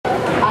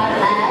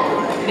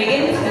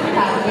begins with the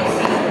family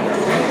scene.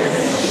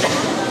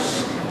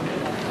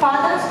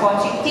 Father's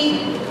watching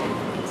TV.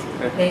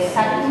 There's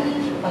suddenly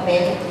a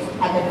bell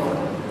at the door.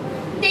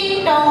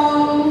 Ding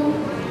dong!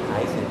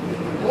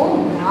 Oh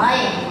my!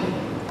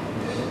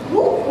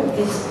 Who could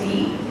this be?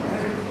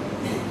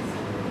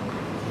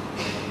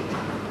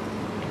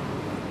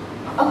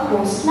 A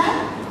postman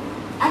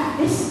at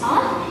this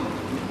hour?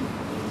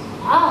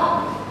 Wow!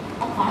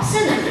 A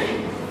parcel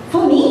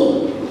for me.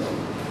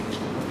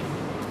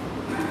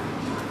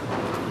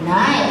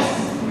 Nice.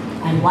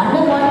 I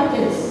wonder what it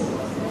is.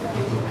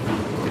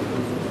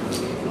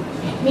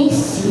 Let me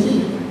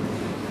see.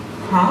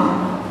 Huh?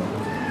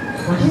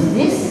 What is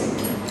this?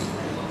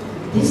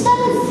 This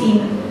doesn't seem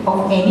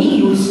of any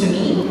use to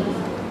me.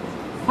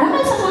 What am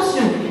I supposed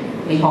to do?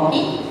 Play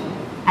hockey?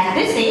 At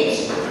this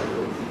age?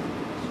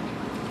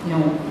 No,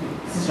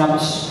 this is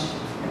rubbish.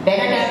 I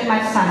better tell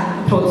my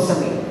son to throw this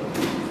away.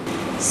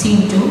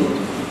 Scene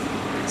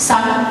 2.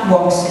 Son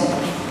walks in.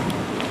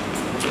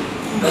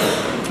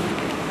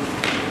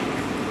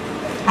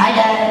 Hi,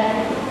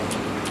 Dad.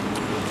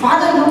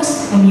 Father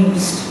looks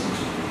amused,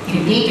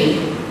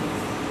 irritated,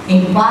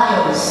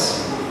 inquires.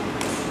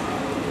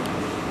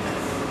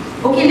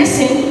 Okay,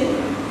 listen.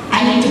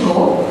 I need to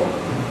go.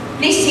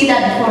 Please see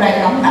that before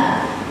I come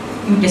back.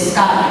 You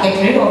discard,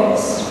 get rid of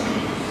this.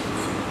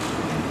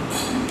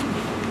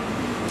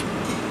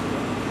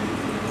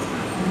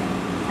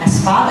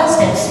 As father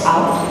steps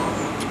out,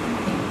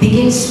 it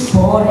begins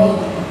pouring.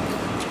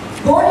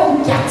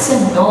 Pouring cats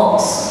and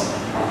dogs.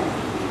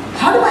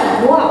 How do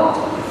I go out?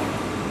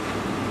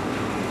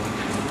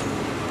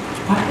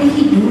 What will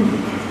he do?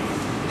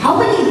 How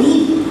will he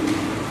leave?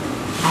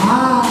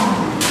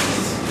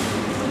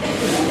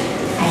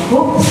 I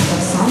hope this is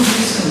of some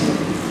use to me.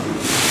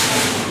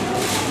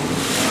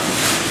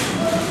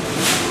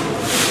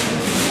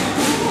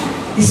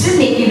 This will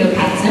make you look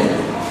handsome.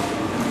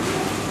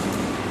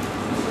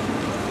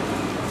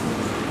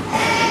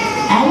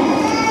 And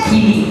he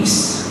leaves.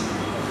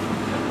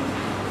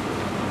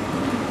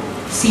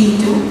 Scene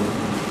 2.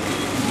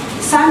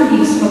 Son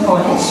leaves for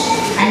college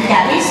and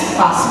carries the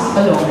parcel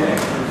along.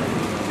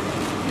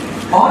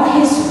 On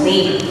his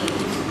way.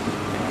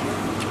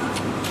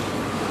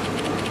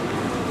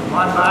 Come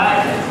on,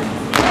 bye.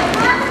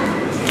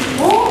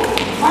 Oh,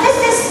 what is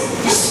this?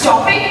 Just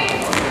stop it.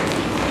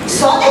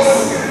 Saw this?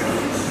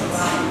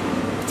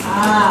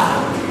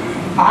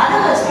 Father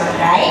was not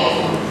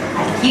right.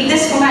 I'll keep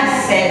this for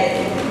myself.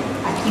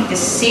 I'll keep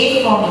this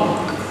safe for me.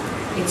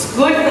 It's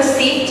good for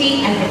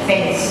safety and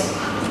defense.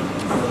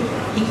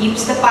 He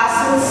keeps the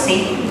parcel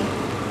safely.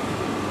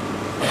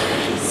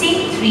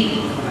 Scene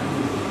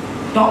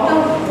 3. Daughter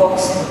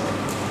walks in.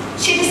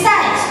 She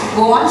decides to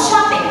go on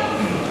shopping.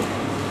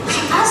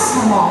 She asks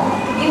her mom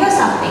to give her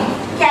something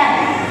to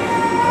carry.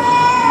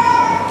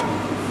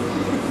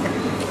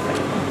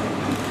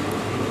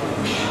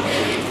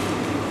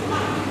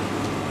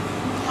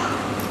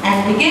 And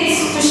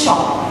begins to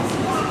shop.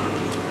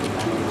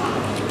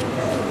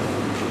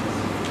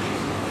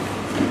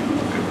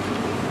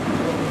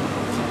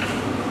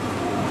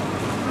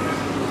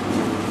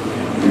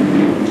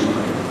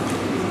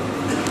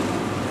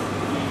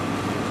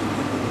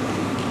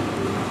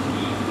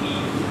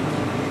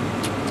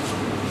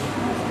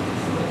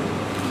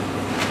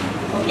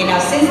 Okay, now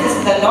since this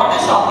is the daughter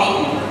shopping,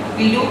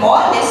 we'll do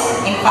all this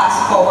in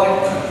fast forward.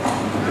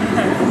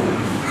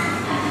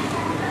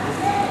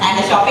 And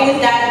the shopping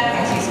is done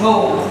and she's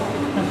home.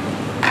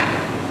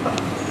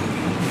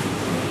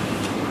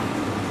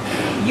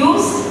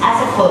 Use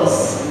as a purse.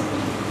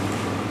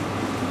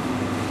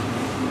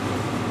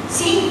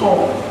 Scene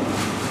 4.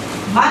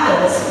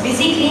 Mother's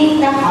busy cleaning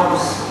the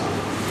house.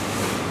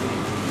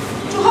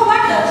 To her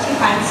wonder, she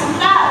finds some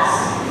flowers.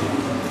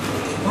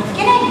 What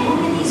can I do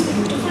with these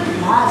beautiful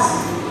flowers?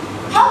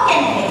 How can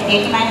I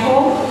decorate my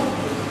home?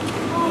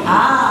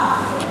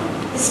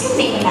 This can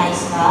make a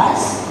nice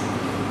vase.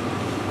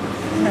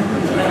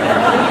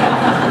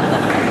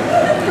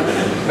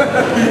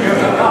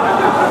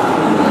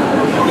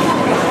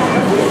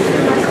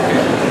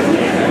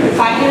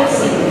 Final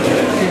scene.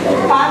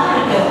 Father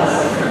returns,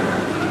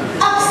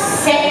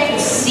 upset to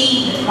see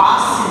the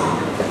parcel.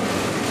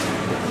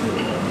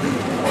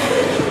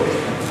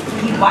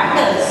 He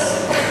wonders,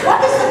 what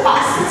is the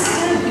parcel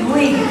still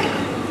doing?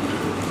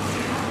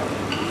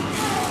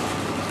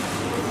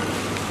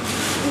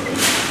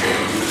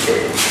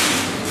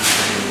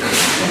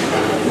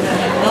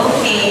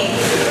 Okay,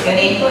 your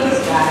raincoat is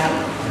dry.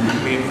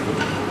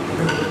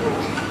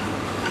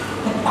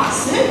 The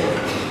parcel?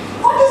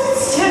 What is it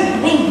still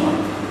doing?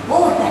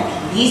 Oh, that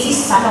lazy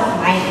son of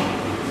mine.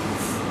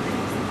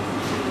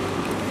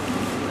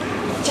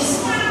 Just,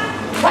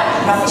 what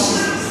rubbish is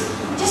this?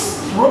 Just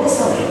throw this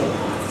away.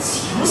 It's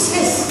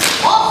useless,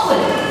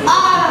 awful,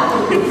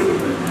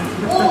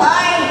 oh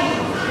my,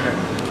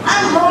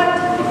 I'm hurt.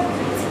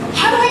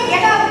 How do I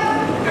get up?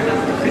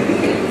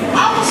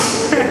 Ouch,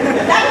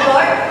 that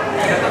hurt.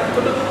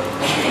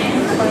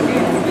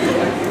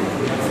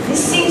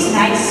 This seems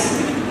nice.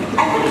 I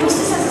could use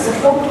this as a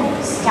support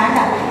to stand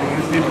up.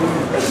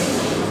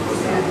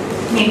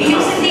 Maybe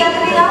use it the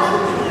other way around.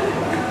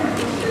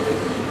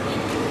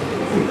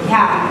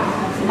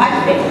 Yeah, much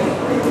better.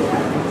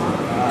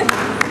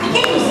 I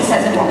can use this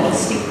as a walking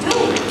stick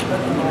too.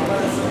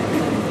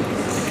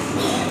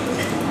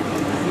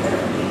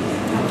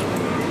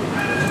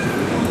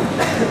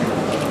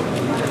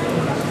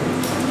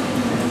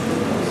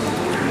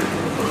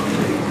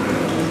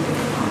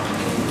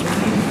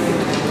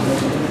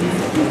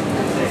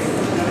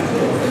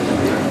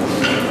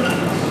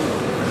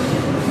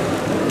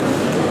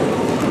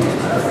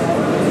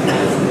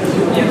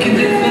 You can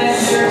defend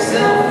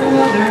yourself from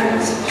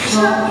others.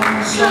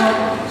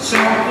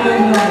 Sharp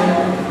and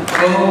low.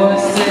 Go a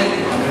stick,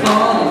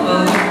 fall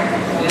apart.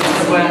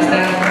 It's the west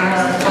that